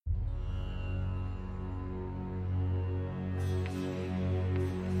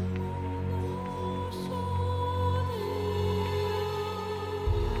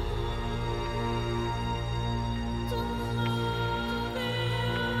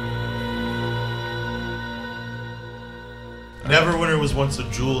Neverwinter was once a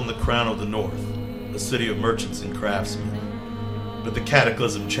jewel in the crown of the North, a city of merchants and craftsmen. But the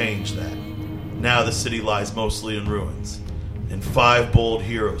Cataclysm changed that. Now the city lies mostly in ruins, and 5 bold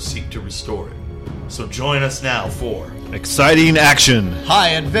heroes seek to restore it. So join us now for exciting action, high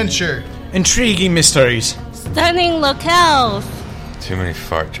adventure, intriguing mysteries, stunning locales, too many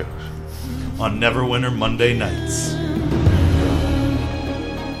fart jokes on Neverwinter Monday nights.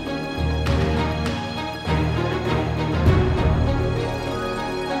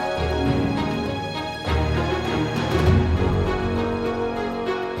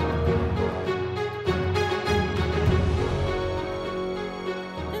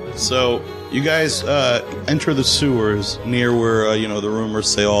 So, you guys enter the sewers near where, the rumors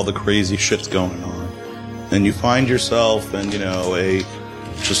say all the crazy shit's going on. And you find yourself in, a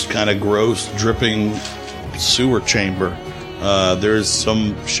just kind of gross, dripping sewer chamber. There's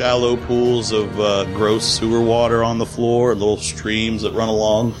some shallow pools of gross sewer water on the floor, little streams that run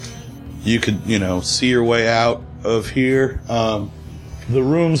along. You could, see your way out of here. The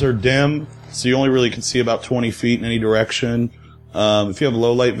rooms are dim, so you only really can see about 20 feet in any direction. If you have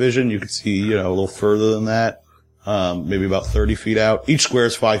low light vision, you can see, a little further than that. Maybe about 30 feet out. Each square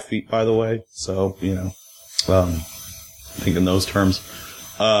is 5 feet, by the way. So, think in those terms.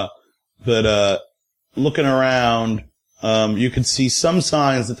 But looking around, you can see some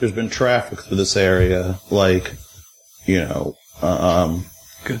signs that there's been traffic through this area, like,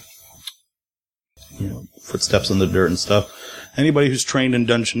 footsteps in the dirt and stuff. Anybody who's trained in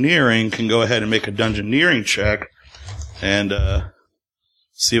dungeoneering can go ahead and make a dungeoneering check. And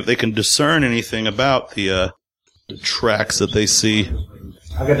see if they can discern anything about the tracks that they see.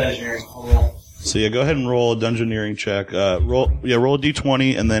 I'll get engineering. I'll roll. So yeah, go ahead and roll a dungeoneering check. Roll a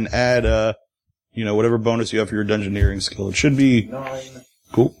d20 and then add whatever bonus you have for your dungeoneering skill. It should be 9.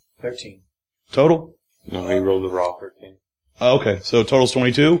 Cool. 13. Total? No, he rolled the raw 13. Oh, okay. So total's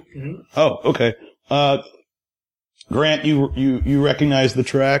 22? Mm-hmm. Oh, okay. Grant, you recognize the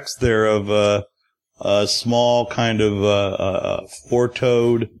tracks. They're of small kind of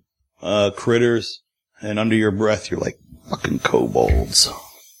four-toed critters, and under your breath you're like, fucking kobolds.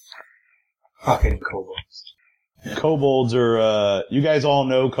 Fucking kobolds. Kobolds are, you guys all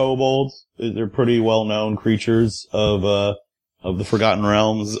know kobolds. They're pretty well-known creatures of the Forgotten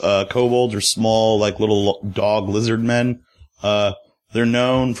Realms. Kobolds are small, like little dog lizard men. They're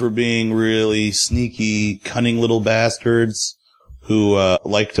known for being really sneaky, cunning little bastards who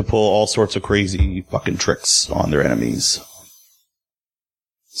like to pull all sorts of crazy fucking tricks on their enemies.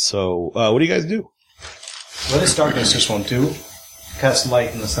 So, what do you guys do? What is darkness this one, too? Cast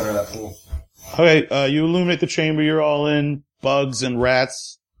light in the center of that pool. Okay, you illuminate the chamber you're all in. Bugs and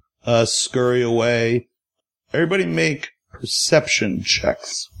rats scurry away. Everybody make perception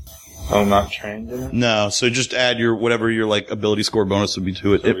checks. Oh, not trained in it? No, so just add whatever your ability score bonus would be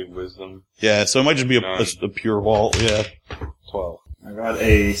to it. So wisdom. Yeah, so it might just be a pure wall, yeah. 12. I got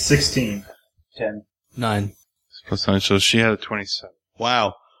a 16. 10. 9. So she had a 27.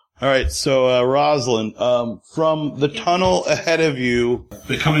 Wow. Alright, so, Rosalind, from the tunnel ahead of you,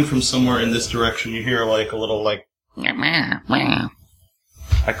 but coming from somewhere in this direction, you hear a little I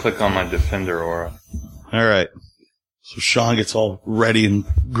click on my defender aura. Alright. So Sean gets all ready and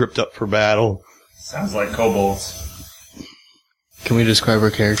gripped up for battle. Sounds like kobolds. Can we describe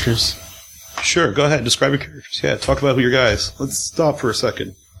our characters? Sure, go ahead. Describe your characters. Yeah, talk about who your guys. Let's stop for a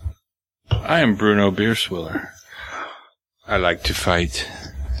second. I am Bruno Beerswiller. I like to fight,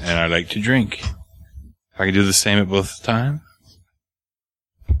 and I like to drink. I can do the same at both times.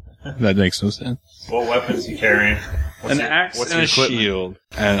 That makes no sense. What weapons you carrying? An axe and a shield.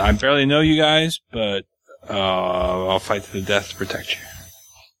 And I barely know you guys, but I'll fight to the death to protect you.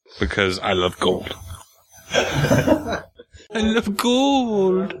 Because I love gold. I love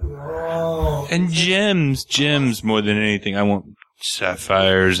gold. And gems. Gems more than anything. I want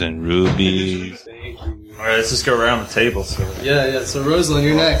sapphires and rubies. Alright, let's just go around the table. Yeah. So Rosalind,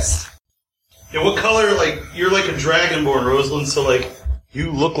 you're next. Yeah, what color, you're like a dragonborn, Rosalind, so,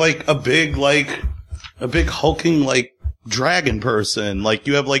 you look like a big hulking, dragon person.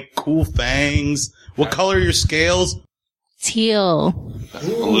 You have, cool fangs. What color are your scales? teal,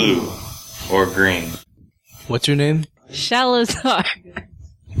 Blue. Or green. What's your name? Shalazar.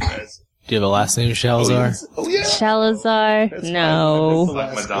 Do you have a last name, Shalazar? Oh, yeah. Shalazar? No.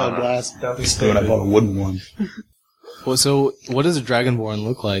 Like Madonna. I bought a wooden one. Well, so what does a Dragonborn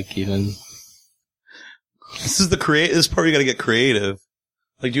look like, even? This is this part you gotta get creative.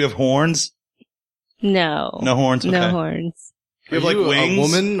 Do you have horns? No. No horns? Okay. No horns. You have, Are you wings? a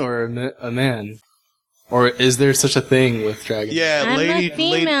woman or a man? Or is there such a thing with dragons? Yeah, I'm a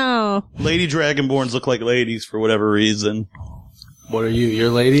female. lady dragonborns look like ladies for whatever reason. What are you? Your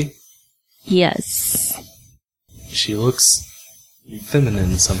lady? Yes. She looks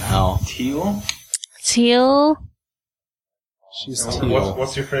feminine somehow. Teal? Teal? She's teal.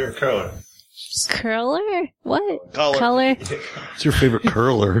 What's your favorite color? Curler? What? Color. Color? What's your favorite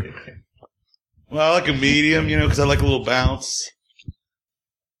curler? Well, I like a medium, because I like a little bounce.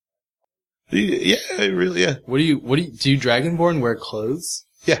 Yeah, really, yeah. Do you Dragonborn wear clothes?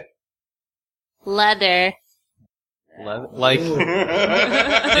 Leather. Leather? Like,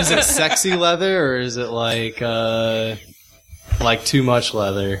 is it sexy leather or is it like too much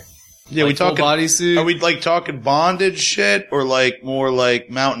leather? Yeah, Like we talking full bodysuit? Are we like talking bondage shit or like more like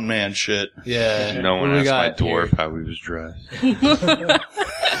mountain man shit? Yeah. No one What do we asked my got dwarf how he was dressed.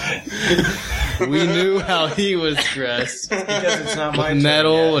 here? We knew how he was dressed. Because it's not my With turn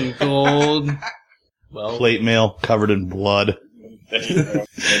metal yet. and gold. Well, Plate mail covered in blood.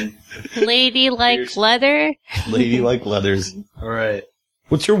 Lady like leather. Lady like leathers. alright.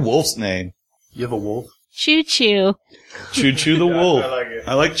 What's your wolf's name? You have a wolf? Choo choo. Choo Choo the wolf. I like it.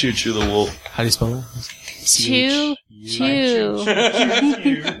 I like Choo Choo the wolf. How do you spell that? Choo choo.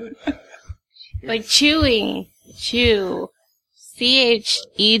 Like chewing. Chew.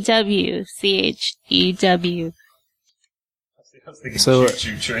 CHEW. CHEW. I was thinking So-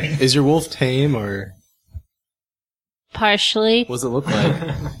 choo-choo train. Is your wolf tame or Partially. what does it look like?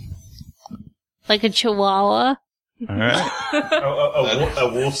 Like a chihuahua. All right. A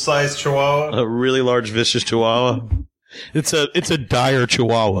wolf-sized chihuahua? A really large vicious chihuahua. It's a dire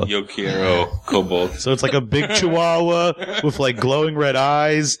chihuahua. Yo quiero kobold. So it's like a big chihuahua with like glowing red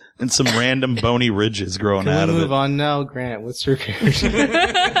eyes and some random bony ridges growing Can out we of move it. on now? Grant, what's your character?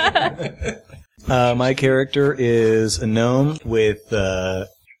 My character is a gnome with gray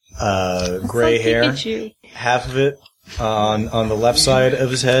Like hair. Pikachu. Half of it on the left side of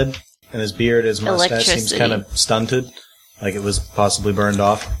his head, and his beard, his mustache seems Electricity. kind of stunted, like it was possibly burned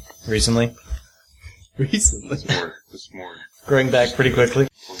off recently. Recently. This morning. Growing back pretty quickly.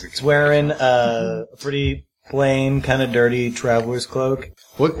 He's wearing a pretty plain, kind of dirty traveler's cloak.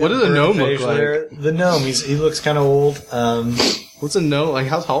 What does a gnome look Facial like? hair. The gnome, he looks kind of old. What's a gnome? Like,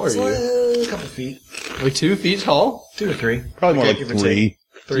 how tall are you? A couple feet. Like 2 feet tall? 2 or 3. Probably more Okay, like give or 3.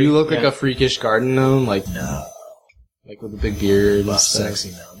 Do you look like yeah. a freakish garden gnome? Like, No. like with a big beard and Buff, stuff?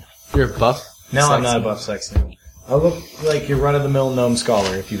 sexy gnome. You're a buff? No, I'm sexy not a buff sexy gnome. I look like your run-of-the-mill gnome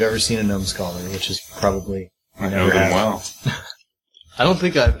scholar, if you've ever seen a gnome scholar, which is probably... I know them well. I don't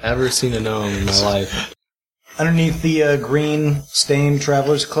think I've ever seen a gnome in my life. Underneath the green stained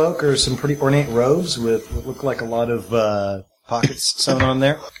traveler's cloak are some pretty ornate robes with what look like a lot of pockets sewn on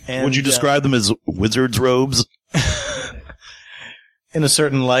there. And, Would you describe them as wizard's robes? in a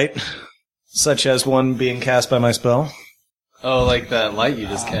certain light, such as one being cast by my spell. Oh, like that light you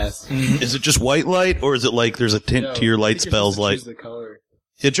just cast. Is it just white light, or is it like there's a tint to your light spells light? Choose the color.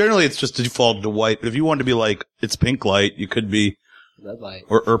 Yeah, generally it's just default to white, but if you wanted to be like, it's pink light, you could be, Red light.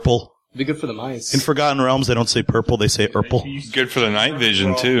 or purple. Be good for the mice. In Forgotten Realms, they don't say purple, they say purple. Good for the night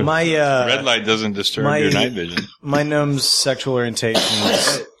vision, too. My Red light doesn't disturb my- your night vision. my gnome's sexual orientation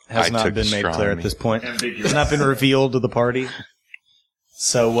has I not took been made clear at astronomy. this point. Ambiguous. It's not been revealed to the party.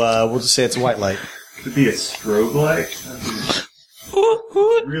 So we'll just say it's white light. Could be a strobe light.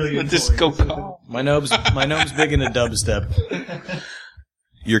 Really The disco ball. My gnome's big into dubstep.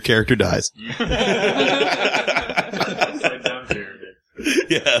 Your character dies. Upside down pyramid.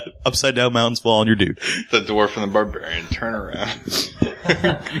 Yeah, upside down mountains fall on your dude. The dwarf and the barbarian turn around.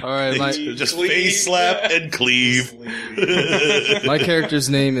 Alright, Just face slap and cleave. my character's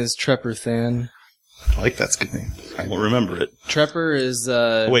name is Trepper Than. I like that's a good name. I won't remember it. Trepper is,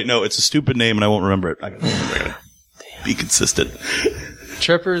 Wait, no, it's a stupid name and I won't remember it. I gotta be consistent.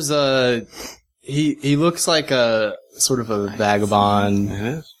 Trepper's, he looks like a, sort of a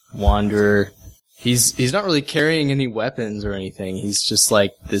vagabond, wanderer. He's not really carrying any weapons or anything. He's just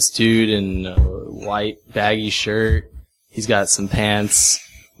like this dude in a white baggy shirt. He's got some pants.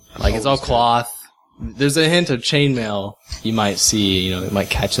 Like, it's all cloth. There's a hint of chainmail you might see, it might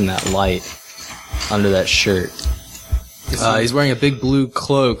catch in that light under that shirt. He's wearing a big blue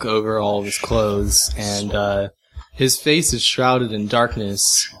cloak over all of his clothes, and his face is shrouded in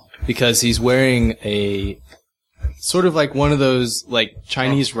darkness because he's wearing a sort of like one of those like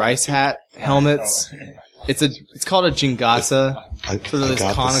Chinese rice hat helmets. It's called a jingasa, sort of this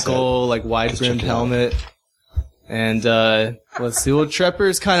conical like wide brimmed helmet. And let's see. Well,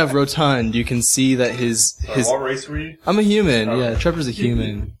 Trepper's kind of rotund. You can see that his. What race were you? I'm a human. Yeah, Trepper's a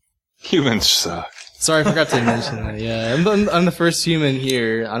human. Humans suck. Sorry, I forgot to mention that. Yeah, I'm the first human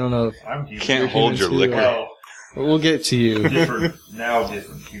here. I don't know if I'm human. Can't hold your human too, liquor. Well, we'll get to you. different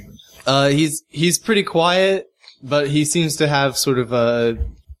humans. He's pretty quiet. but he seems to have sort of a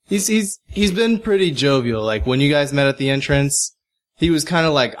he's been pretty jovial. Like when you guys met at the entrance, he was kind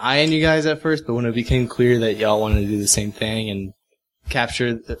of like eyeing you guys at first, but when it became clear that y'all wanted to do the same thing and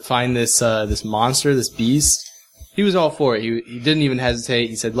find this monster, this beast, he was all for it. He didn't even hesitate.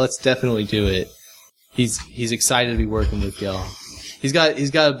 He said, "Let's definitely do it." He's excited to be working with y'all. He's got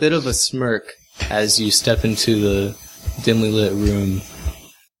a bit of a smirk as you step into the dimly lit room.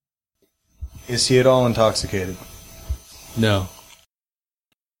 Is he at all intoxicated? No.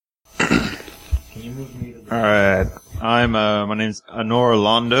 Alright. My name's Honor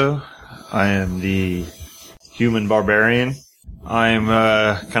Londo. I am the human barbarian. I'm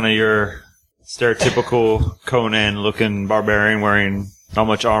kind of your stereotypical Conan-looking barbarian wearing not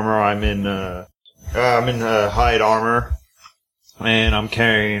much armor. I'm in hide armor, and I'm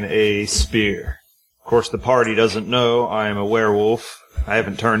carrying a spear. Of course, the party doesn't know I am a werewolf. I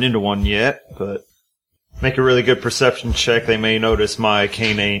haven't turned into one yet, but make a really good perception check. They may notice my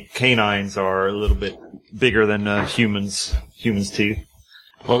canines are a little bit bigger than humans' teeth.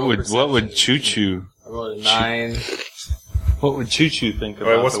 What would Choo Choo? I rolled a 9. What would Choo Choo think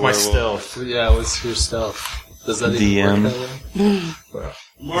about? Wait, what's the my werewolf? stealth? Yeah, what's your stealth? Does that even work that way?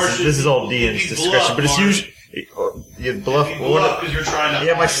 This is all DM's discretion, but it's usually you bluff. because you're trying to.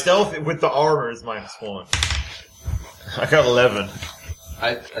 Yeah, my stealth with the armor is -1. I got 11.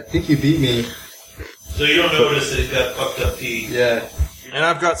 I think you beat me. So you don't notice that he's got fucked up teeth. Yeah. And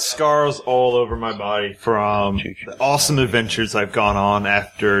I've got scars all over my body from the awesome adventures I've gone on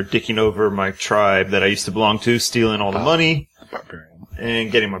after dicking over my tribe that I used to belong to, stealing all the money,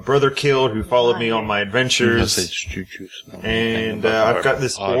 and getting my brother killed who followed me on my adventures. And I've got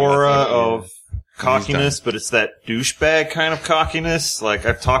this aura of cockiness, but it's that douchebag kind of cockiness. Like,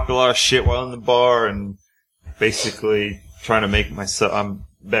 I've talked a lot of shit while in the bar and basically trying to make myself... I'm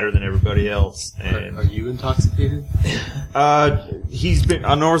better than everybody else. And Are you intoxicated?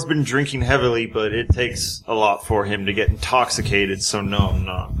 Honor's been drinking heavily, but it takes a lot for him to get intoxicated, so no, I'm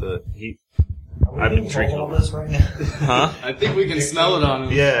not. But I've been drinking all this right now. Huh? I think we can smell it on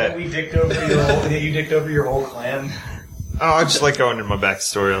him. Yeah. You dicked over your whole clan. Oh, I just like going into my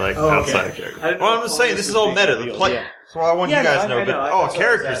backstory, outside of character. Well, I'm just saying, this is all meta. The play. That's what I want you guys to know. But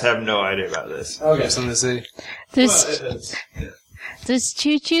characters have no idea about this. Okay, something to say. Does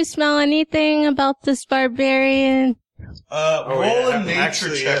Choo Choo smell anything about this barbarian? Roll a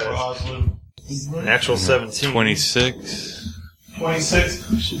nature check, Rosalind. Natural 17. 26. 26.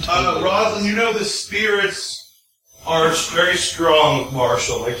 Rosalind, you know the spirits are very strong with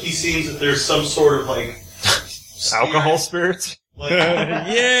Marshall. Like, he seems that there's some sort of, Alcohol spirits?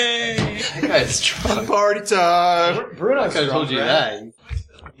 Yay! That guy's drunk. Party time! Bruno could have told you that.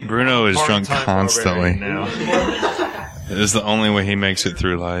 Bruno is drunk Part-time constantly. barbarian now. It is the only way he makes it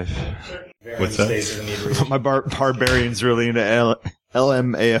through life. What's that? My barbarian's really into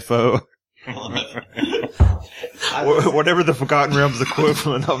LMAFO. Whatever the Forgotten Realms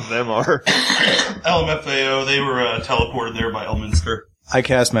equivalent of them are. LMFAO, they were teleported there by Elminster. I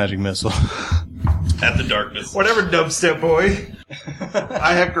cast magic missile. At the darkness. Whatever, dubstep boy.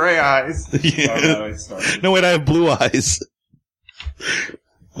 I have gray eyes. No, wait, I have blue eyes.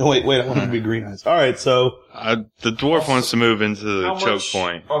 No, wait, I want them to be green eyes. Alright, so... The dwarf wants to move into the choke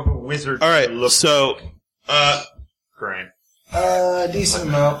point. Of a wizard. Alright, so... Grand. Decent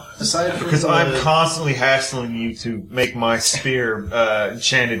amount. Aside from Because I'm constantly hassling you to make my spear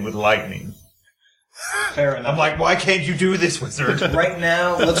enchanted with lightning. fair enough. I'm like, why can't you do this, wizard? Right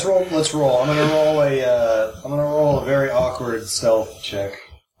now, let's roll. I'm gonna roll a very awkward stealth check.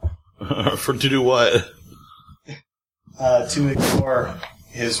 to do what? To ignore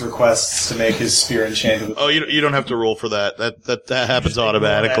his requests to make his spear enchanted with... Oh, you don't have to roll for that. That happens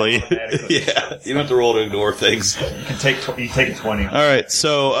automatically. Yeah, you don't have to roll to ignore things. You take 20. All right,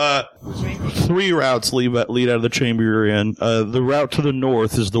 so 3 routes lead out of the chamber you're in. The route to the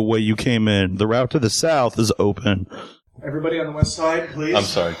north is the way you came in. The route to the south is open. Everybody on the west side, please. I'm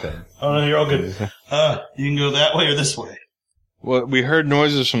sorry, Ted. Oh, no, you're all good. You can go that way or this way. Well, we heard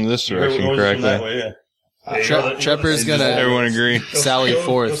noises from this direction, correctly. That way, yeah. Trepper's gonna Everyone agree? sally Go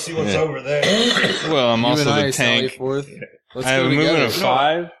forth. see what's Yeah. over there. Well, I'm You also and I the sally tank. forth. Let's I have go a movement together. of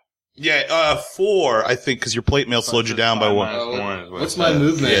 5. Yeah, 4, I think, because your plate mail slowed you down by 1. What's my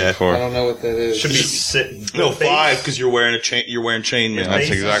movement? Yeah, 4. I don't know what that is. Should be sitting. No, 5, because you're wearing chainmail. That's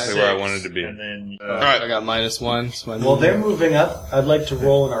exactly where I wanted to be. And then, I got -1. So my Well, they're movement. moving up. I'd like to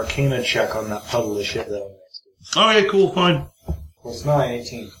roll an Arcana check on that puddle of shit that I'm next to. Oh, yeah, cool, fine. Well, it's not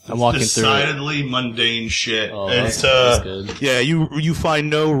 18. I'm walking through it. Decidedly mundane shit. Oh, It's that's good. yeah, you find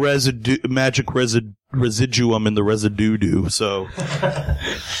no residuum in the residue. So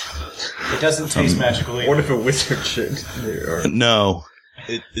It doesn't taste magical either. What if a wizard should? no,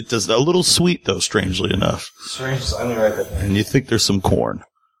 it does a little sweet though. Strangely enough, Strange. I'm gonna write that down. and you think there's some corn.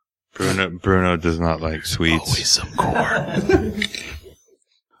 Bruno does not like sweets. Always some corn.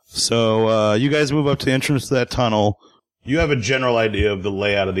 So you guys move up to the entrance to that tunnel. You have a general idea of the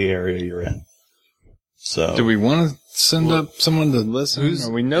layout of the area you're in. So Do we want to send up someone to listen?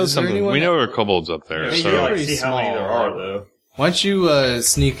 Or we know is there something. anyone We that- know there are kobolds up there. Hey, So you're Like, pretty see how many small. there are, though. Why don't you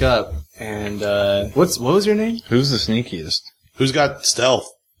sneak up and what was your name? who's the sneakiest? who's got stealth?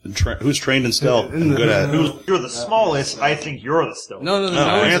 Who's trained in stealth and good at it? You're the smallest. I think you're the stealth. No.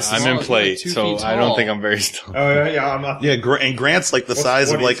 Grant's I'm in plate, so I don't think I'm very still. Oh, yeah, I'm not. Yeah, and Grant's like the size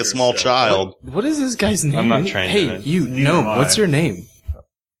what of like is a your small stealth? child. What is this guy's name? I'm not trained Hey, in it. you. Neither No, am I. what's your name?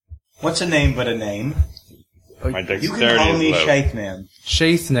 What's a name but a name? My You can dexterity call me is low. Shathman.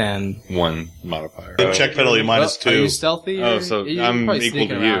 Shathnan. 1 modifier. Check penalty minus Are you 2. stealthy? Oh, or- so you're I'm probably equal to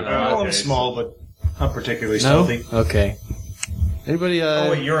sneaking you. around a lot. Oh, I'm small, but not particularly No? stealthy. Okay. Anybody,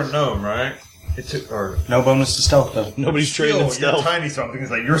 Oh, wait, you're a gnome, right? It took, or No bonus to stealth, though. Nobody's trained Still, in you're stealth. tiny, so I'm thinking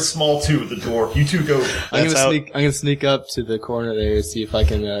it's like you're small too with the dwarf. You two go. I'm That's how- gonna sneak up to the corner there to see if I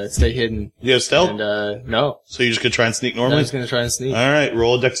can stay hidden. You have stealth, And no, so you just could try and sneak I'm normally. just gonna try and sneak. All right,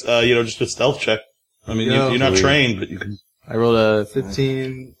 roll a dex. Just a stealth check. I mean, Yeah. you're not trained, but you can. I rolled a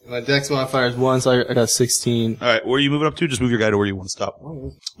 15. My dex modifier is 1, so I got 16. All right, where are you moving up to? Just move your guy to where you want to stop.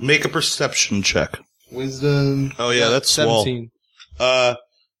 Make a perception check. Wisdom. Oh yeah, that's swell. 17.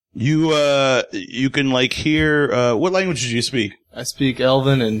 You can like hear. What language did you speak? I speak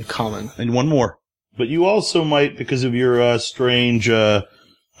Elven and Common. And one more. But you also might, because of your strange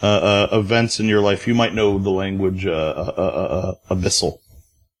events in your life, you might know the language Abyssal.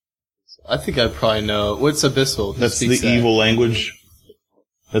 I think I probably know. What's Abyssal? Who That's the speaks that? evil language.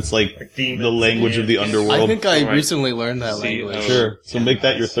 That's like demons. the language of the underworld. I think I recently learned that language. Sure. So make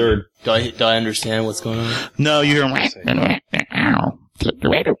that your third. Do I understand what's going on? No, you hear like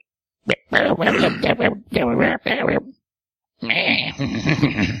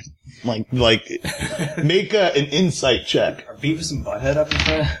make an insight check. Are Beavis and Butthead up in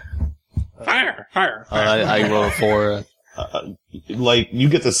front? Fire! I roll a 4. Like you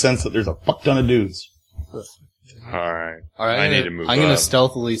get the sense that there's a fuck ton of dudes. Alright. All right, I need to move I'm gonna up.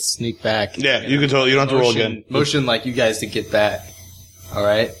 stealthily sneak back. Yeah, you can totally. You don't have to roll again. Motion like you guys to get back. All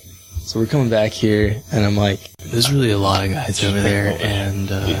right. So we're coming back here, and I'm like, there's really a lot of guys over there, and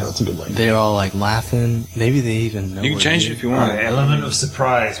that's a good line. they're all like laughing. Maybe they even know. You can we're change here. it if you want. Element of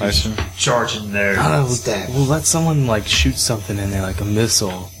surprise. We Nice. should charge in there. I don't know. We'll let someone like shoot something in there, like a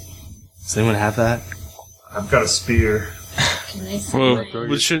missile. Does anyone have that? I've got a spear.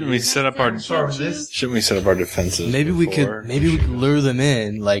 Well, shouldn't we set up our defenses? Maybe we before? could lure them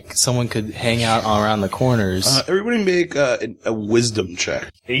in. Like someone could hang out around the corners. Everybody make a wisdom check.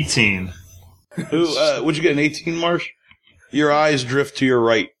 18. Would you get an 18, Marsh? Your eyes drift to your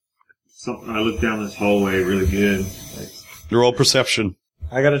right. Something. I look down this hallway really good. Roll perception.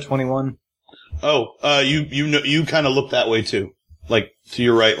 I got a 21. Oh, you kind of look that way too, like to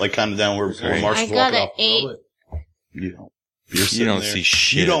your right, like kind of down where Marsh I is got walking an off. 8. You don't. You're You sitting don't there. see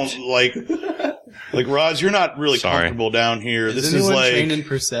shit. You don't like Roz. You're not really Sorry. comfortable down here. Is This is anyone like. trained in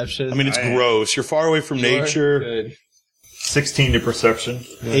perception? I mean, it's gross. You're far away from You are? nature. Good. 16 to perception.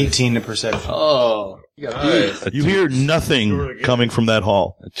 18 to perception. Oh, you got beat. You hear nothing coming from that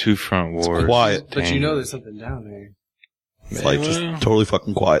hall. A 2 front ward. Quiet. But you know there's something down there. It's like just totally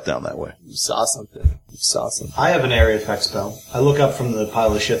fucking quiet down that way. You saw something. I have an area effect spell. I look up from the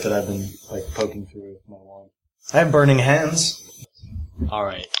pile of shit that I've been like poking through with my wand. I have burning hands. All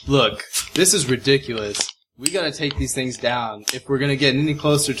right. Look, this is ridiculous. We got to take these things down. If we're going to get any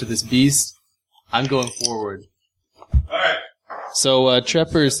closer to this beast, I'm going forward. All right. So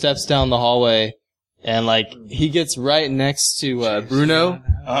Trepper steps down the hallway, and like he gets right next to Bruno,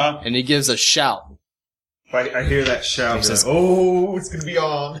 and he gives a shout. I hear that shout. He says, "Oh, it's gonna be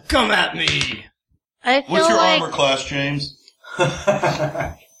on!" "Come at me!" I feel What's your like armor class, James?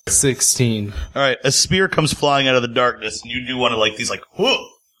 16. All right, a spear comes flying out of the darkness, and you do one of like these, like whoa,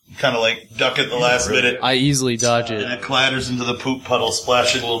 kind of like duck at the last minute, I easily dodge and it. it clatters into the poop puddle,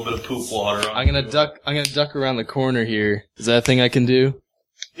 splashing a little bit of poop water. On I'm gonna duck around the corner here. Is that a thing I can do?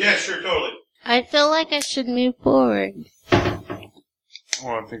 Yeah, sure, totally. I feel like I should move forward.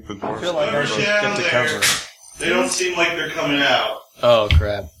 Well, I think the dwarf. I feel like I should get to cover. They don't seem like they're coming out. Oh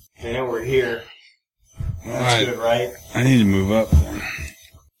crap! They know we're here. That's Alright. good, right? I need to move up then.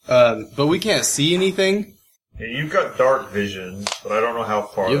 But we can't see anything. Yeah, you've got dark vision, but I don't know how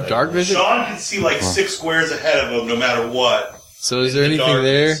far. You have dark vision? Sean can see like 6 squares ahead of him no matter what. So is there In the anything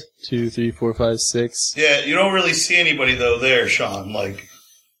there? darkness. 2, 3, 4, 5, 6. Yeah, you don't really see anybody though there, Sean. Like,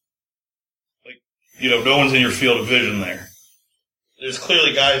 no one's in your field of vision there. There's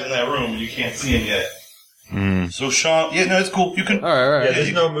clearly guys in that room, and you can't see them yet. So Sean, it's cool. You can. All right. Yeah,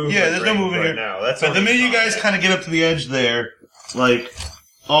 there's no movement. Yeah, there's no movement right here. now. That's But the minute you guys kind of get up to the edge there, like,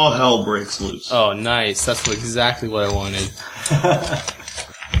 all hell breaks loose. Oh, nice. That's exactly what I wanted.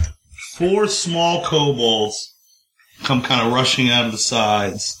 4 small kobolds come kind of rushing out of the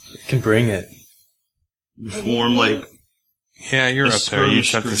sides. You can bring it. You form like. Yeah, you're The up there. You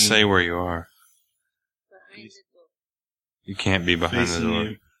just have screen. to say where you are. You can't be behind the facing door.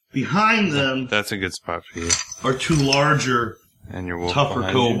 you. Behind them That's a good spot for you. are 2 larger, And your wolf tougher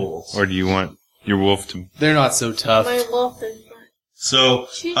behind you. kobolds. Or do you want your wolf to... They're not so tough. My wolf is black. So,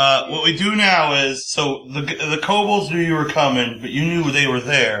 what we do now is, the kobolds knew you were coming, but you knew they were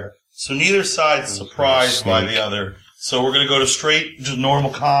there. So neither side's surprised by the other. So we're gonna go to straight, just normal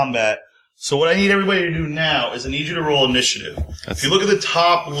combat. So what I need everybody to do now is I need you to roll initiative. If you look at the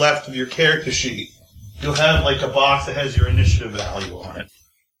top left of your character sheet, you'll have like a box that has your initiative value on it.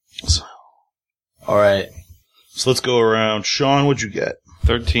 All right. So let's go around. Sean, what'd you get?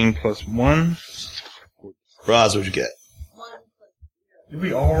 13 plus 1. Roz, what'd you get?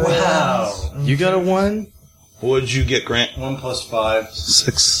 We all Wow. You got a 1? What'd you get, Grant? 1 plus 5.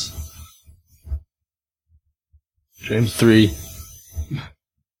 6. James? 3.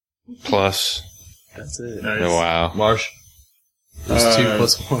 Plus... That's it. Nice. Oh, wow. Marsh? It was 2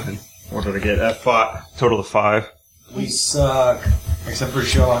 plus 1. What did I get? F5. Total of 5. We suck. Except for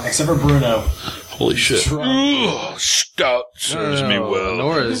Sean. Except for Bruno. Holy shit. Stout serves me well.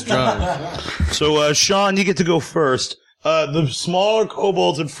 Nora's drunk. So, Sean, you get to go first. The smaller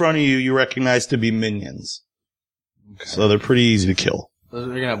kobolds in front of you, you recognize to be minions. Okay. So they're pretty easy to kill. They're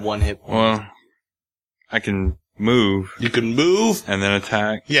going to have 1 hit point. Well, I can move. You can move. And then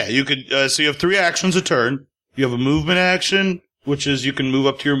attack. Yeah, you could, so you have 3 actions a turn. You have a movement action, which is you can move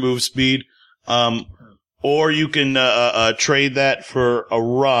up to your move speed. Or you can, trade that for a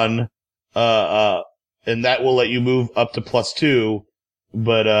run, and that will let you move up to +2,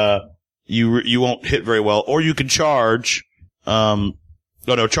 but, you won't hit very well. Or you can charge, charge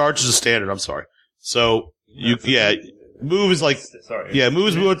is a standard, I'm sorry. So, move is like,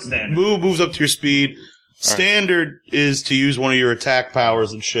 move moves up to your speed. Standard is to use one of your attack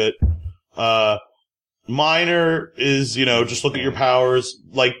powers and shit. Minor is, just look at your powers.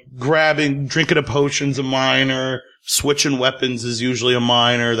 Like drinking a potion's a minor. Switching weapons is usually a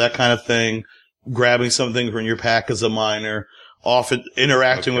minor, that kind of thing. Grabbing something from your pack is a minor. Often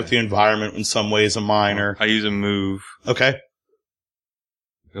interacting with the environment in some ways a minor. I use a move. Okay.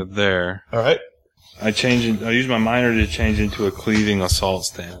 Go there. All right. I use my minor to change into a cleaving assault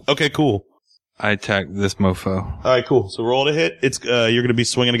stance. Okay, cool. I attack this mofo. All right, cool. So roll to hit. It's you're going to be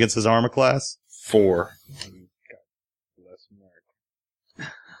swinging against his armor class. 4.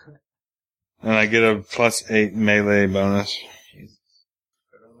 And I get a +8 melee bonus.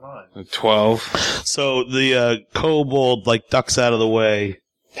 A 12. So the kobold ducks out of the way.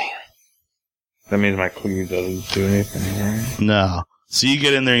 That means my cleave doesn't do anything, right? No. So you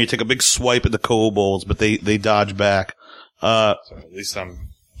get in there and you take a big swipe at the kobolds, but they dodge back. So at least I'm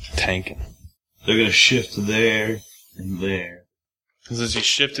tanking. They're gonna shift there and there. Since he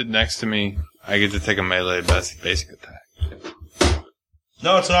shifted next to me, I get to take a melee basic attack.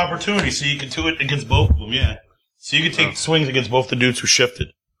 No, it's an opportunity, so you can do it against both of them, yeah. So you can take swings against both the dudes who shifted.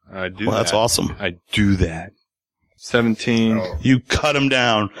 I do Well, that's awesome. I do that. 17. You cut him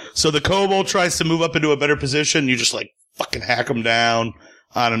down. So the kobold tries to move up into a better position. You just fucking hack him down.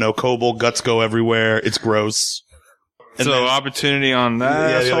 I don't know. Kobold guts go everywhere. It's gross. And so then- opportunity on that. Yeah,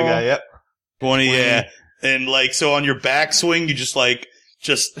 the other asshole? guy. Yep. 20. Yeah. And so on your backswing, you just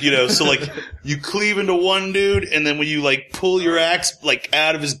so you cleave into one dude, and then when you pull your axe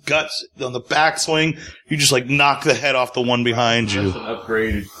out of his guts on the backswing, you just knock the head off the one behind you. That's an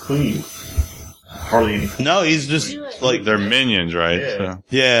upgraded cleave. Hardly anything. No, he's just They're minions, right? Yeah.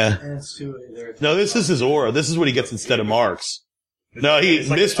 So. yeah. No, this is his aura. This is what he gets instead of marks. No, he It's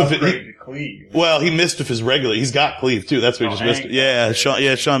like missed with it. upgraded cleave. Well, he missed with his regular. He's got cleave too. That's what he just missed. Yeah,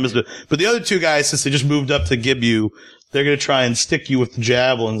 Sean missed it. But the other 2 guys, since they just moved up to give you, they're gonna try and stick you with the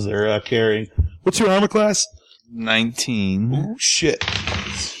javelins they're carrying. What's your armor class? 19. Ooh, shit.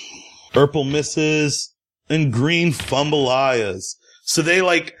 Purple misses and green fumbleayas. So they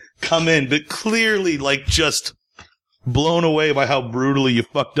come in, but clearly just blown away by how brutally you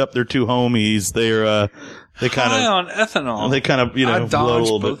fucked up their 2 homies. They kind High of on ethanol. they kind of I blow a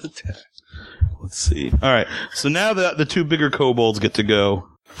little dodged both bit. attacks. let's see. All right. So now that the two bigger kobolds get to go,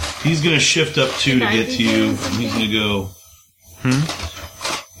 he's going to shift up 2 to get to you. And he's going to go.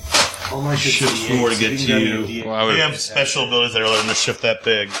 Shift 4 to get to you. Well, They have special abilities that are letting them shift that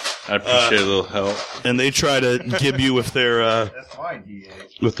big. I appreciate a little help. And they try to give you with their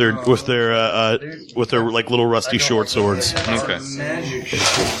with their like little rusty short swords. Okay.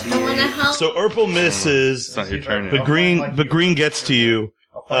 I want to help. So Urpal misses. It's not your turn But yet. green gets to you.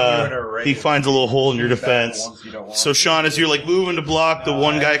 He finds a little hole in your defense. So Sean, as you're like moving to block the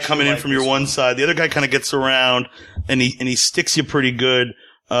one guy coming in from your one side, the other guy kind of gets around and he sticks you pretty good.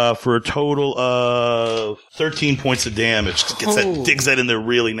 For a total of 13 points of damage. Digs that in there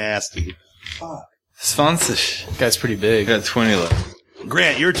really nasty. 20. Guy's pretty big. Got 20 left.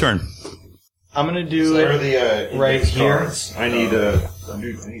 Grant, your turn. I'm going to do it right here. I need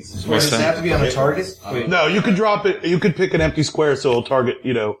What's Does it have that? to be on the target? Wait. No, you can drop it. You could pick an empty square so it'll target,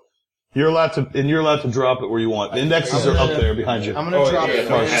 you're allowed to drop it where you want. The indexes are up there behind you. I'm going to drop it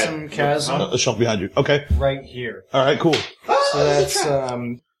from some chasm A shelf behind you. Okay. right here. All right, cool. So that's,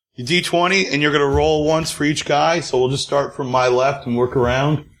 D20, and you're going to roll once for each guy. So we'll just start from my left and work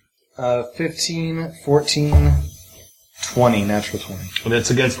around. 15, 14, 20, natural 20. And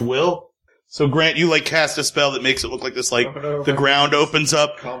it's against Will. So Grant, you cast a spell that makes it look like this, the ground opens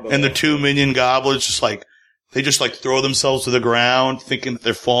up and the 2 minion goblins they just throw themselves to the ground thinking that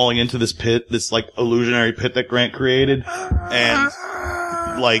they're falling into this pit, this illusionary pit that Grant created. And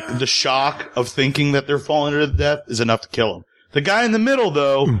the shock of thinking that they're falling to death is enough to kill them. The guy in the middle,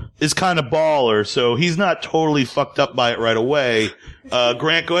 though, is kind of baller, so he's not totally fucked up by it right away.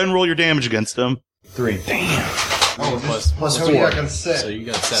 Grant, go ahead and roll your damage against him. 3. Damn. Plus 4. So you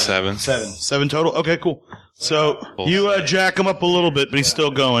got 7. 7 total? Okay, cool. So, you jack him up a little bit, but he's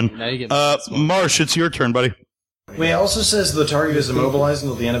still going. Now you get Marsh, it's your turn, buddy. Wait, it also says the target is immobilized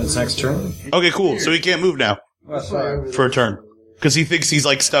until the end of its next turn. Okay, cool. So he can't move now for a turn. Because he thinks he's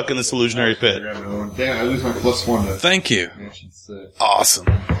stuck in this illusionary pit. Damn, I lose my +1 to Thank you. Awesome.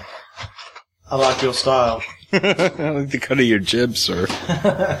 I like your style. I like the cut of your jib, sir.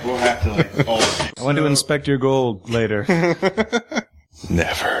 We'll have to I want to inspect your gold later.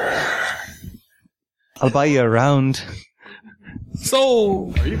 Never. I'll buy you a round.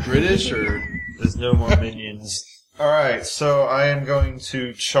 So, Are you British or? There's no more minions. Alright, so I am going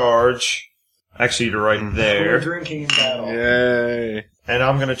to charge. Actually, to right there. Drinking in battle. yay. And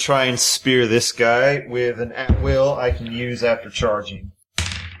I'm going to try and spear this guy with an at-will I can use after charging.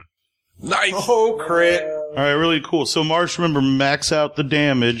 Nice. Oh, crit. Alright, really cool. So Marsh, remember, max out the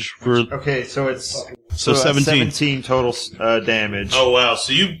damage for... Okay, so it's... So 17. 17 total damage. Oh, wow.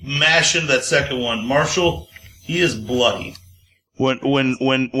 So you mash into that second one. Marshall, he is bloodied.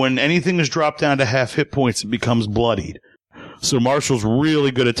 When anything is dropped down to half hit points, it becomes bloodied. So Marshall's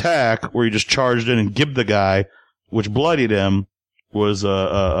really good attack, where he just charged in and gibbed the guy, which bloodied him, was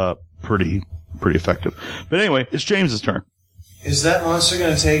pretty effective. But anyway, it's James's turn. Is that monster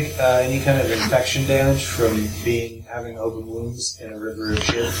going to take any kind of infection damage from having open wounds in a river of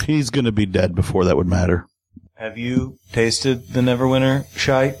shit? He's going to be dead before that would matter. Have you tasted the Neverwinter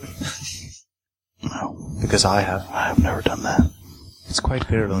shite? No, Because I have. I have never done that. It's quite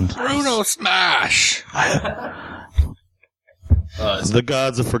virulent. Bruno Smash. The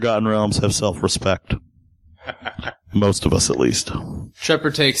gods of Forgotten Realms have self-respect. Most of us, at least.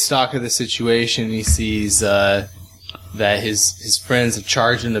 Trepper takes stock of the situation. He sees that his friends have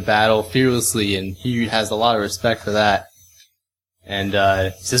charged into battle fearlessly, and he has a lot of respect for that. And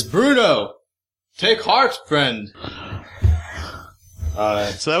he says, "Bruno, take heart, friend."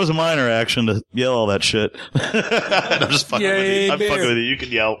 So that was a minor action to yell all that shit. I'm just fucking with you. I'm fucking with you. You can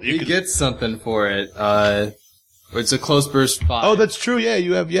yell. He gets something for it. It's a close burst fire. Oh, that's true. Yeah,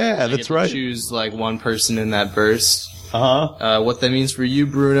 you have. Yeah, You that's get to right. choose one person in that burst. Uh-huh. What that means for you,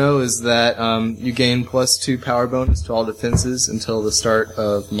 Bruno, is that you gain +2 power bonus to all defenses until the start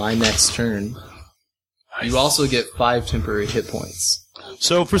of my next turn. You also get 5 temporary hit points.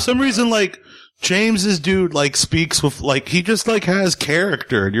 So for some reason, James's dude, speaks with, he just, has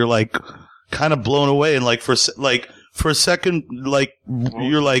character, and you're, kind of blown away, and, for a second,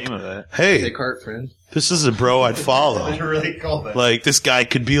 you're hey, Take heart, friend. this is a bro I'd follow. really called that. This guy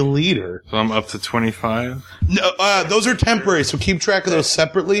could be a leader. So I'm up to 25. No, those are temporary, so keep track of those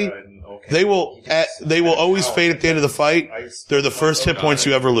separately. They will always fade at the end of the fight. They're the first hit points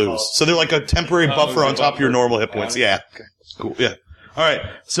you ever lose. So they're like a temporary buffer on top of your normal hit points. Yeah. Cool. Yeah. All right.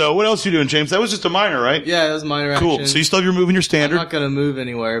 So what else are you doing, James? That was just a minor, right? Yeah, that was minor action. Cool. So you still have your move in your I'm standard. not gonna move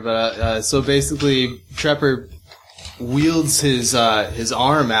anywhere, but so basically, Trepper wields his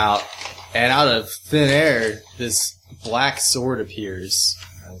arm out, and out of thin air, this black sword appears.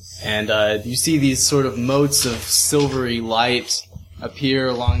 And you see these sort of motes of silvery light appear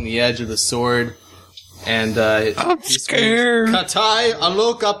along the edge of the sword. And I'm scared. Katai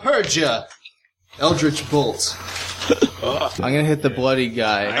Aloka Purja, Eldritch Bolt. I'm gonna hit the bloody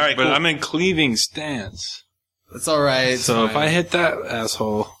guy. All right, but cool. I'm in cleaving stance. That's all right. So if I hit that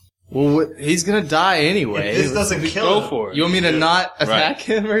asshole, well, he's gonna die anyway. This doesn't kill him. Go for it. You want me to not attack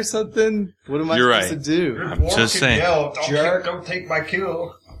him or something? What am I supposed to do? I'm just saying. Yell, don't take my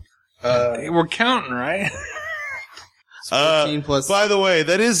kill. We're counting, right? 14 plus. By the way,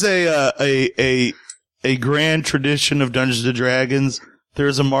 that is a grand tradition of Dungeons and Dragons.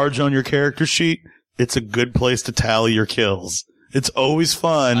 There's a margin on your character sheet. It's a good place to tally your kills. It's always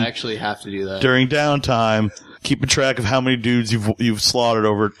fun. I actually have to do that during downtime. Keeping track of how many dudes you've slaughtered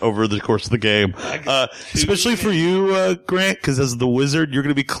over the course of the game. Especially for you, Grant, because as the wizard, you're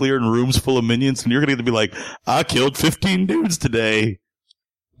going to be clearing rooms full of minions, and you're going to be like, I killed 15 dudes today.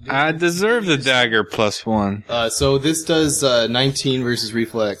 I deserve the dagger +1. So this does 19 versus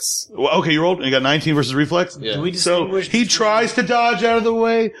reflex. Well, okay, you rolled. You got 19 versus reflex. Yeah. So he tries to dodge out of the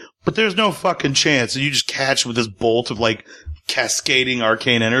way, but there's no fucking chance. And you just catch with this bolt of like cascading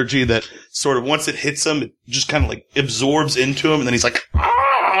arcane energy that sort of once it hits him, it just kind of like absorbs into him, and then he's like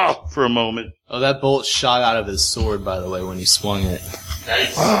ah for a moment. Oh, that bolt shot out of his sword, by the way, when he swung it.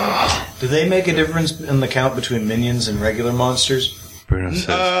 Do they make a difference in the count between minions and regular monsters? Bruno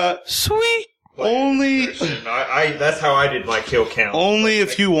says, sweet. Only that's how I did my kill count. Only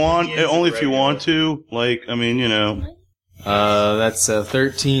if you want. Only if you want to. Like, I mean, you know. That's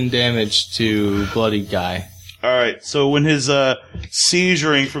 13 damage to bloody guy. All right. So when his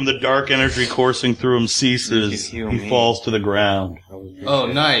seizuring from the dark energy coursing through him ceases, he falls to the ground. Oh,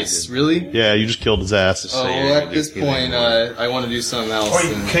 nice. Really? Yeah, you just killed his ass. Oh, well, at this point, I want to do something else.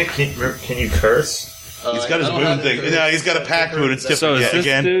 Oh, can you curse? He's got his boon thing. No, he's got a pack boon. It's different. So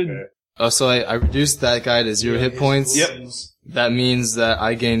again. Dude? Oh, so I reduced that guy to 0 hit points. Yep. That means that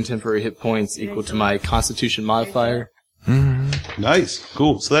I gain temporary hit points equal to my Constitution modifier. Mm-hmm. Nice.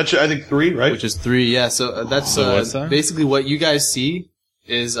 Cool. So that's, I think, 3, right? Which is 3, yeah. So that's what's that? basically what you guys see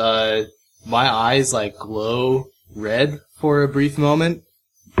is my eyes like glow red for a brief moment,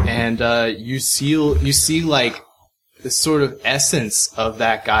 and you see like this sort of essence of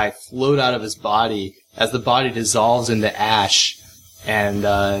that guy float out of his body as the body dissolves into ash, and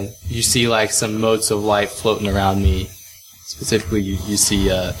you see like some motes of light floating around me. Specifically, you see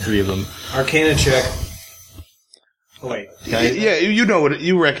 3 of them. Arcana check. Oh, wait. Yeah, you know what,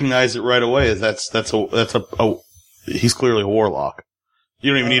 you recognize it right away as that's he's clearly a warlock.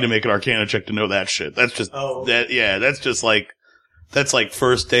 You don't even need to make an Arcana check to know that shit. That's just that's like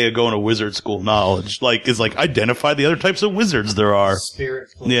first day of going to wizard school knowledge. Like, is like identify the other types of wizards there are.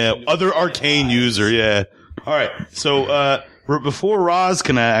 Yeah, other arcane user. Yeah. All right. So before Roz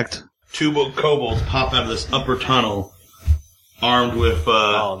can act, 2 kobolds pop out of this upper tunnel, armed with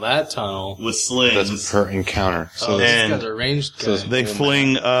that tunnel with slings. That's per encounter. So these guys are ranged guys. They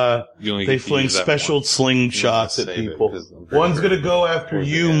fling special slingshots at people. One's gonna go after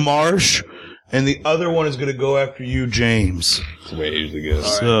you, Marsh, and the other one is gonna go after you, James. That's the way it usually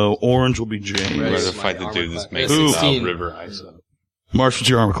goes. So orange will be James. We're gonna fight the dude that's making river ice. Marsh, what's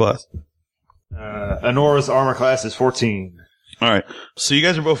your armor class? Anora's armor class is 14. All right. So you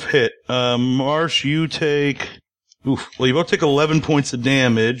guys are both hit. Marsh, you take. Oof. Well, you both take 11 points of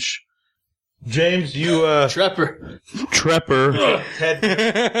damage. James, you, Trapper.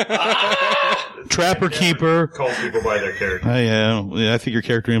 Trapper Keeper. Call people by their character. Yeah, I think your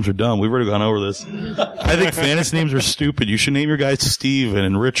character names are dumb. We've already gone over this. I think fantasy names are stupid. You should name your guys Steven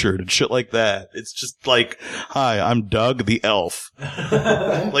and Richard and shit like that. It's just like, hi, I'm Doug the Elf.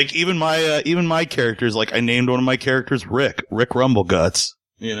 Like, even my characters, like, I named one of my characters Rick Rumbleguts.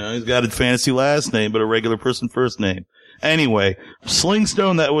 You know, he's got a fantasy last name, but a regular person first name. Anyway,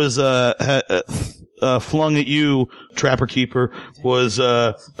 Slingstone that was flung at you, Trapper Keeper, was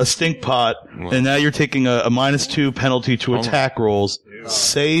a stink pot, and now you're taking a -2 penalty to attack rolls.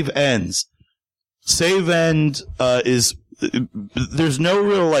 Save ends. Save end is there's no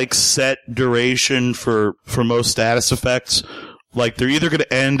real like set duration for most status effects. Like, they're either going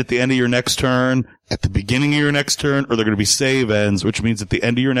to end at the end of your next turn, at the beginning of your next turn, or they're going to be save ends, which means at the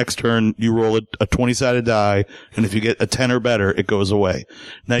end of your next turn, you roll a 20-sided die, and if you get a 10 or better, it goes away.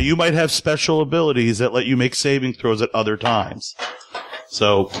 Now, you might have special abilities that let you make saving throws at other times.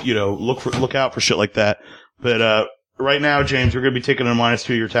 So, you know, look out for shit like that. But, right now, James, you're going to be taking a -2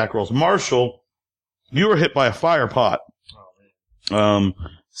 to your attack rolls. Marshall, you were hit by a fire pot.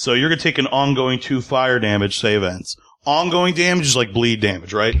 So you're going to take an ongoing 2 fire damage save ends. Ongoing damage is like bleed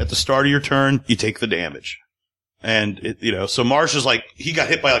damage, right? At the start of your turn, you take the damage. And, so Marsh is like, he got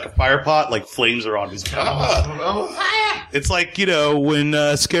hit by like a fire pot, like flames are on him. He's like, It's like,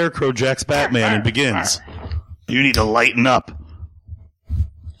 when Scarecrow jacks Batman and begins. You need to lighten up.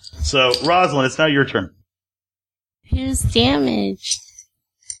 So, Rosalind, it's now your turn. Here's damage.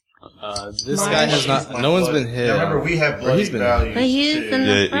 This guy has not. No one's been hit. Remember, we have bloody values. But he's too. in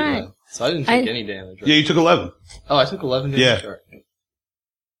the front. So I didn't take any damage. Right? Yeah, you took 11. Oh, I took 11 damage? Yeah. Sure.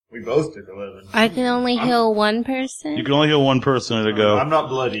 We both took 11. I can only heal one person. You can only heal one person at a go. I'm not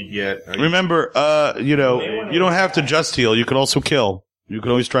bloodied yet. Remember, you don't have to just heal. You can also kill. You can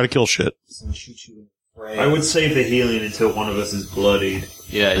always try to kill shit. I would save the healing until one of us is bloodied.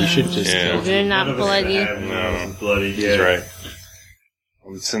 Yeah, you should just kill. You're not None of us bloody. have bloodied He's yet. right. I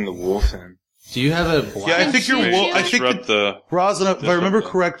would send the wolf in. Do you have a black? Yeah, I think your wolf. I think Disrupt the. Rosalind, if I remember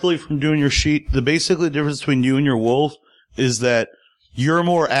correctly from doing your sheet, the difference between you and your wolf is that you're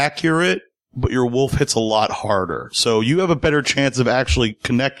more accurate, but your wolf hits a lot harder. So you have a better chance of actually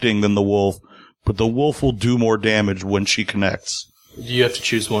connecting than the wolf, but the wolf will do more damage when she connects. Do you have to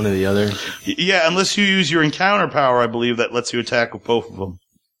choose one or the other? Yeah, unless you use your encounter power, I believe that lets you attack with both of them.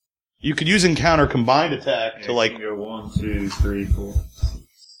 You could use encounter combined attack to like. You can go 1, 2, 3, 4.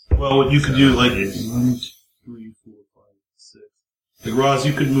 Well, you could do like 1, 2, 3, 4, 5, 6. Like Roz,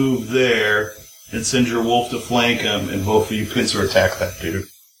 you could move there and send your wolf to flank him, and both of you pincer attack that dude.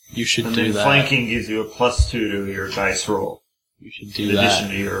 You should And do then that. flanking gives you a +2 to your dice roll. You should do In that. addition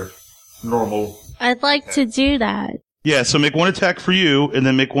to your normal. I'd like to do that. Yeah, so make one attack for you, and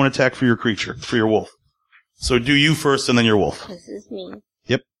then make one attack for your creature, for your wolf. So do you first, and then your wolf. This is me.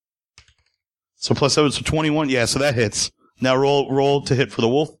 Yep. So +7, so 21. Yeah, so that hits. Now roll to hit for the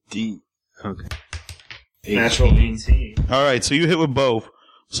wolf. D. Okay. Natural 18. All right, so you hit with both.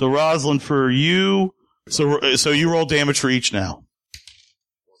 So Rosalind, for you, so you roll damage for each now.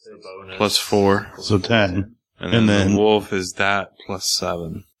 +4. So 10. And then the wolf is that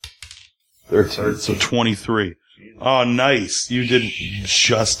 +7. 13. So 23. Oh, nice. You did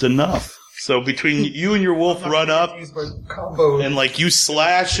just enough. So between you and your wolf run up, and like you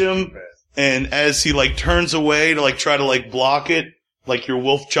slash him, and as he like turns away to like try to like block it, like your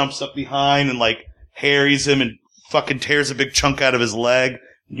wolf jumps up behind and like harries him and fucking tears a big chunk out of his leg.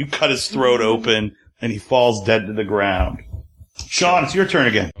 You cut his throat open, and he falls dead to the ground. Sean, it's your turn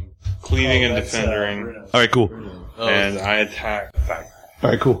again. Cleaving and defending. All right, cool. And I attack that guy. All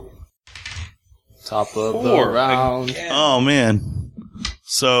right, cool. Top of 4 the round. again. Oh man.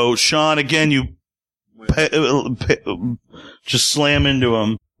 So Sean, again, you just slam into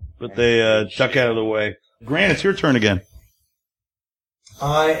him, but they duck out of the way. Grant, it's your turn again.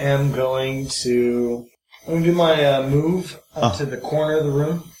 I am going to do my move up to the corner of the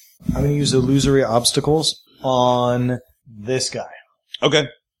room. I'm going to use illusory obstacles on this guy. Okay.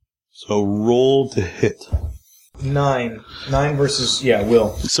 So roll to hit. 9 versus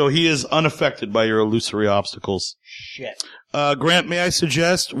Will. So he is unaffected by your illusory obstacles. Shit. Grant, may I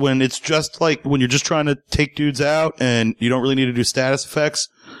suggest when it's just like when you're just trying to take dudes out and you don't really need to do status effects,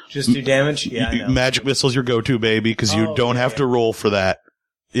 just do damage? Yeah, I know. Magic Missile's your go-to, baby, because you don't have to roll for that.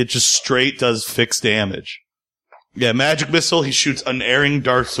 It just straight does fixed damage. Yeah, Magic Missile, he shoots unerring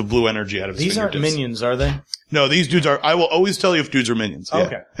darts of blue energy out of his These aren't fingertips. minions, are they? No, these dudes are. I will always tell you if dudes are minions. Yeah.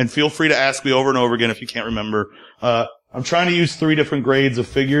 Okay. And feel free to ask me over and over again if you can't remember. I'm trying to use 3 different grades of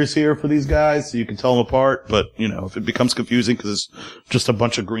figures here for these guys so you can tell them apart. But, if it becomes confusing because it's just a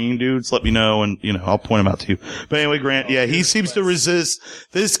bunch of green dudes, let me know and, I'll point them out to you. But anyway, Grant, yeah, he seems to resist.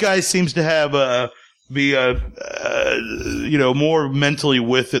 This guy seems to have, be more mentally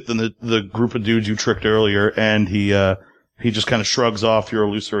with it than the group of dudes you tricked earlier. And he just kind of shrugs off your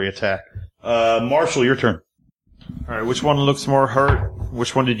illusory attack. Marshall, your turn. All right, which one looks more hurt?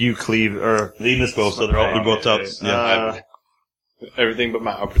 Which one did you cleave? Or They missed both, so they're both up. Yeah. Everything but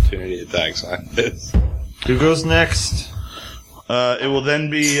my opportunity attacks. Who goes next? It will then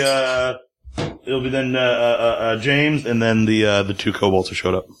be it'll be then James and then the 2 kobolds who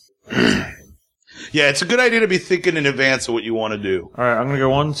showed up. Yeah, it's a good idea to be thinking in advance of what you want to do. All right, I'm gonna go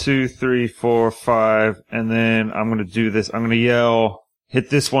 1, 2, 3, 4, 5, and then I'm gonna do this. I'm gonna yell, "Hit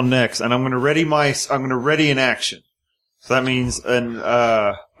this one next," and I'm gonna ready an action. So that means I'm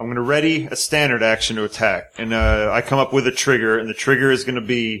gonna ready a standard action to attack, and I come up with a trigger, and the trigger is gonna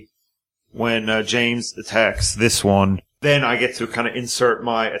be when James attacks this one. Then I get to kind of insert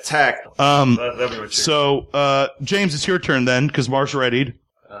my attack. So James, it's your turn then, because Marsh readied.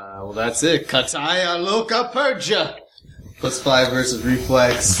 Well, that's it. Kataya Loka Purja. +5 versus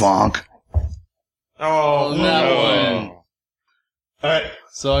reflex. Vonk. Oh, no. Alright.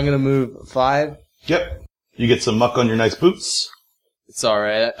 So I'm gonna move 5. Yep. You get some muck on your nice boots. It's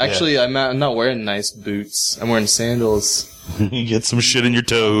alright. Actually, I'm not wearing nice boots. I'm wearing sandals. You get some shit in your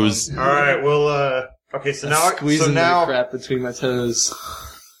toes. All right. Well, okay. So now, Squeezing the crap between my toes.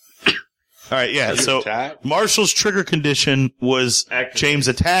 All right, yeah. So Marshall's trigger condition was James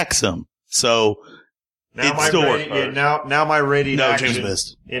attacks him. So now it still worked. Yeah, now my ready. No, action, James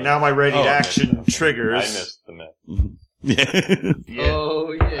missed. Yeah, now my ready action triggers. I missed the myth. Yeah.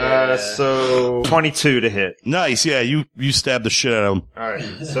 Oh yeah. So 22 to hit. Nice. Yeah, you stabbed the shit out of him. All right.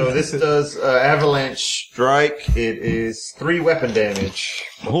 So this does avalanche strike. It is 3 weapon damage.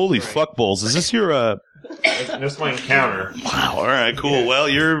 Holy fuck balls! Is this your That's my encounter. Wow. All right. Cool. Well,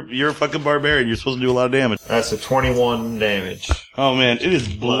 you're a fucking barbarian. You're supposed to do a lot of damage. That's a 21 damage. Oh man, it is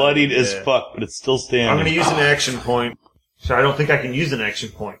bloodied as fuck, but it's still standing. I'm going to use an action point. So I don't think I can use an action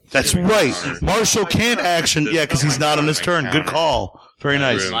point. That's right. Marshall can't action. Yeah, because he's not on his turn. Good call. Very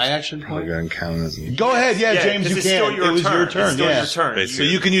nice. My action point. Go ahead. Yeah, James, you it's can. still your It was turn. your turn. It's still Yeah. your turn. So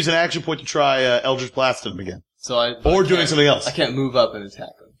you can use an action point to try Eldritch Blast him again, So I or doing something else. I can't move up and attack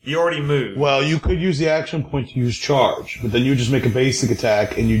him. You already moved. Well, you could use the action point to use charge, but then you just make a basic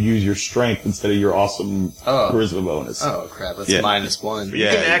attack and you'd use your strength instead of your awesome charisma bonus. Oh crap! That's Yeah. -1. You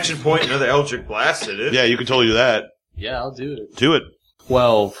can action point another Eldritch Blast at it. Yeah, you can totally do that. Yeah, I'll do it. Do it.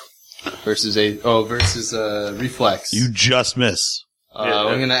 12 versus versus reflex. You just miss.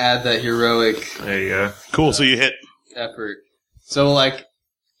 I'm gonna add that heroic There you go. Cool. So you hit. effort. So like,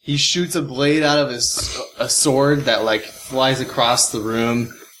 he shoots a blade out of a sword that like flies across the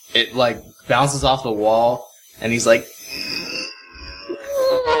room. It like bounces off the wall, and he's like,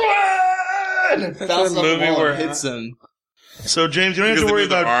 and it bounces off the wall and hits him. So James, you don't have to worry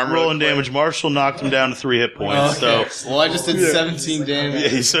about rolling damage. Marshall knocked him down to 3 hit points. Okay. So. Well, I just did 17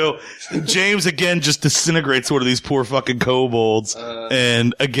 damage. Yeah, so James again just disintegrates one of these poor fucking kobolds,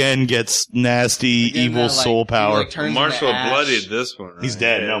 and again gets nasty, evil soul power. Marshall bloodied this one. Right? He's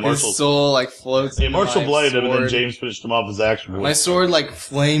dead. No, His Marshall. soul like floats. Yeah, into Marshall my bloodied him, and then sword. James finished him off his action. My sword like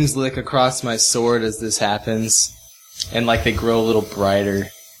flames lick across my sword as this happens, and like they grow a little brighter.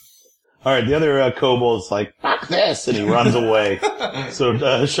 All right, the other kobold's like, fuck this, and he runs away.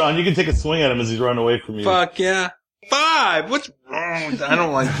 So, Sean, you can take a swing at him as he's running away from you. Fuck yeah. 5! What's wrong? I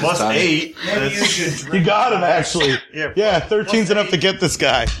don't like this time. +8. You got him, actually. Yeah, 13's enough to get this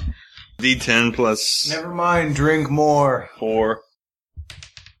guy. D10 plus Never mind, drink more. 4.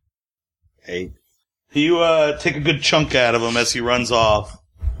 8. You take a good chunk out of him as he runs off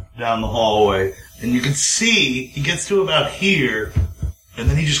down the hallway. And you can see he gets to about here, and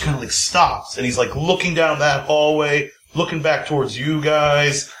then he just kind of like stops. And he's like looking down that hallway, looking back towards you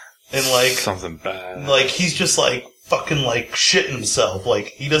guys, and like something bad. Like he's just like fucking like shitting himself. Like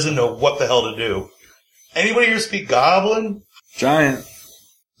he doesn't know what the hell to do. Anybody here speak Goblin? Giant.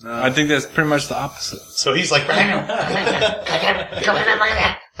 I think that's pretty much the opposite. So he's like,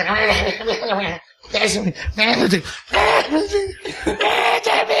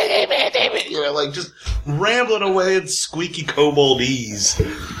 like just rambling away in squeaky koboldese.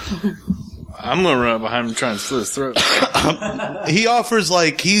 I'm gonna run up behind him trying to slit his throat. He offers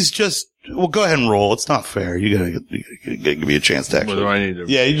like he's just. Well, go ahead and roll. It's not fair. You gotta give me a chance to actually. What do I need to?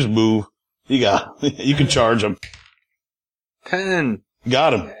 Yeah, you just move. You can charge him. 10.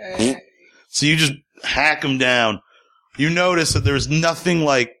 Got him. So you just hack him down. You notice that there's nothing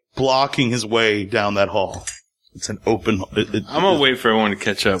like blocking his way down that hall. It's an open. I'm gonna wait for everyone to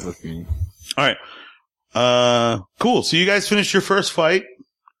catch up with me. All right. Cool. So you guys finished your first fight.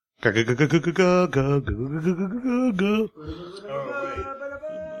 Right,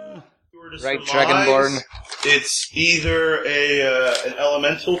 Dragonborn. It's either an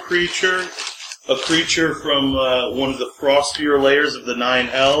elemental creature, a creature from one of the frostier layers of the 9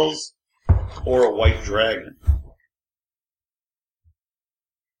 hells, or a white dragon.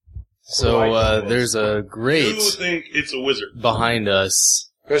 So there's a grate. You think it's a wizard behind us.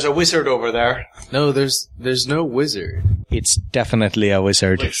 There's a wizard over there. No, there's no wizard. It's definitely a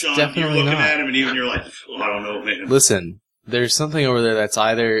wizard. Like Sean, Definitely you're looking not. at him and even you're like, I don't know, man. Listen, there's something over there that's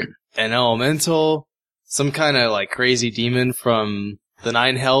either an elemental, some kind of like crazy demon from the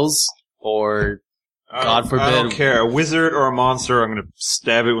 9 hells, or God forbid. I don't care. A wizard or a monster, I'm going to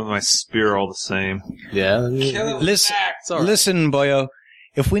stab it with my spear all the same. Yeah. Listen, right. listen, boyo.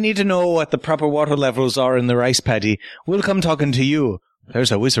 If we need to know what the proper water levels are in the rice paddy, we'll come talking to you.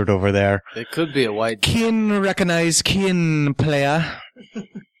 There's a wizard over there. It could be a white. Kin recognize kin, player.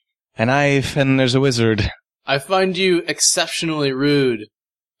 An knife, and there's a wizard. I find you exceptionally rude,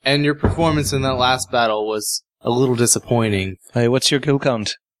 and your performance in that last battle was a little disappointing. Hey, what's your kill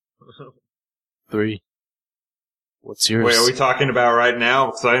count? 3. What's yours? Wait, are we talking about right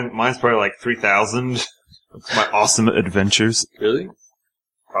now? Because mine's probably like 3,000. It's my awesome adventures. Really?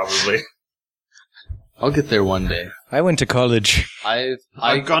 Probably. I'll get there one day. I went to college.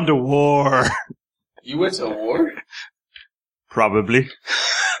 I've gone to war. You went to war? Probably.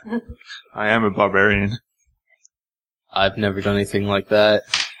 I am a barbarian. I've never done anything like that.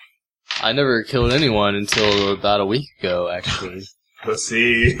 I never killed anyone until about a week ago, actually.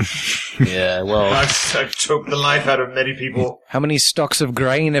 Pussy. Yeah, well... I've choked the life out of many people. How many stalks of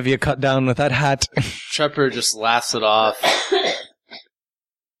grain have you cut down with that hat? Trepper just laughs it off.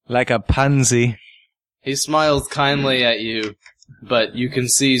 Like a pansy. He smiles kindly at you, but you can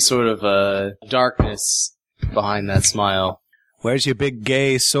see sort of a darkness behind that smile. Where's your big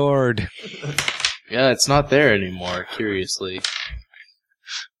gay sword? Yeah, it's not there anymore, curiously.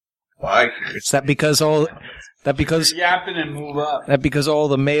 Why? Is that because Yapping and move up. that because all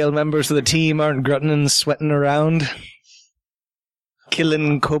the male members of the team aren't grunting and sweating around?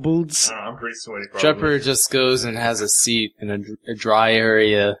 Killing kobolds? I'm pretty sweaty, probably. Trepper just goes and has a seat in a dry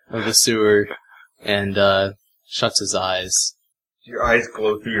area of the sewer and shuts his eyes. Your eyes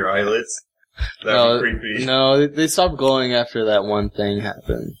glow through your eyelids? That'd be creepy. No, they stopped glowing after that one thing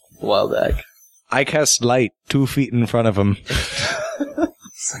happened a while back. I cast light 2 feet in front of him.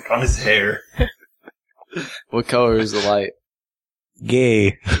 It's like on his hair. What color is the light?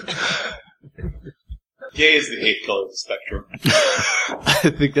 Gay. Gay is the 8th color of the spectrum.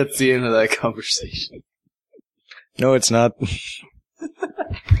 I think that's the end of that conversation. No, it's not.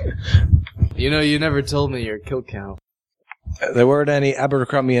 You never told me your kill count. There weren't any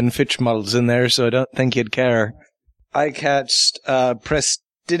Abercrombie and Fitch models in there, so I don't think you'd care. I cast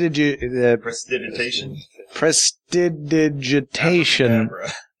Prestidigitation. Prestidigitation.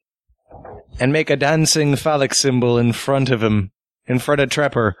 And make a dancing phallic symbol in front of him. In front of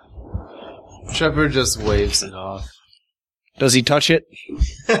Trepper. Trepper just waves it off. Does he touch it?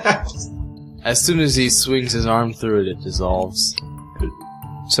 As soon as he swings his arm through it, it dissolves.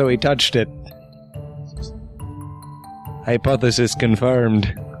 So he touched it. Hypothesis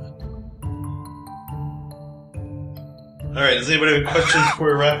confirmed. Alright, does anybody have questions before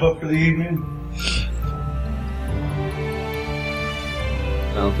we wrap up for the evening?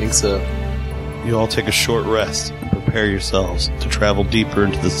 I don't think so. You all take a short rest and prepare yourselves to travel deeper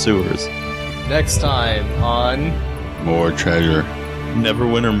into the sewers. Next time on... More treasure.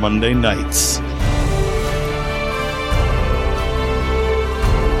 Neverwinter Monday nights.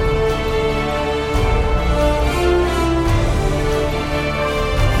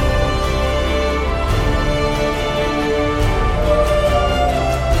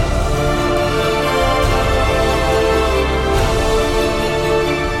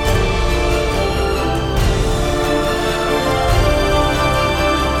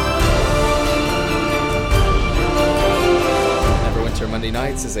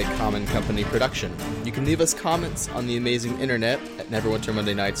 Nights is a Common Company production. You can leave us comments on the amazing internet at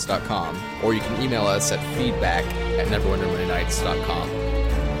neverwintermondaynights.com, or you can email us at feedback@neverwintermondaynights.com.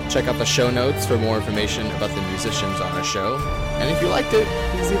 Check out the show notes for more information about the musicians on our show, and if you liked it,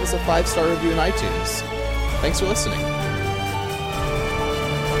 please leave us a 5-star review in iTunes. Thanks for listening.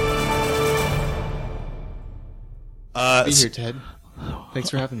 Be here, Ted. Thanks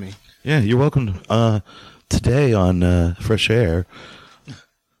for having me. Yeah, you're welcome. Today on Fresh Air,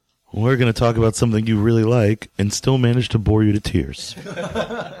 we're going to talk about something you really like and still manage to bore you to tears.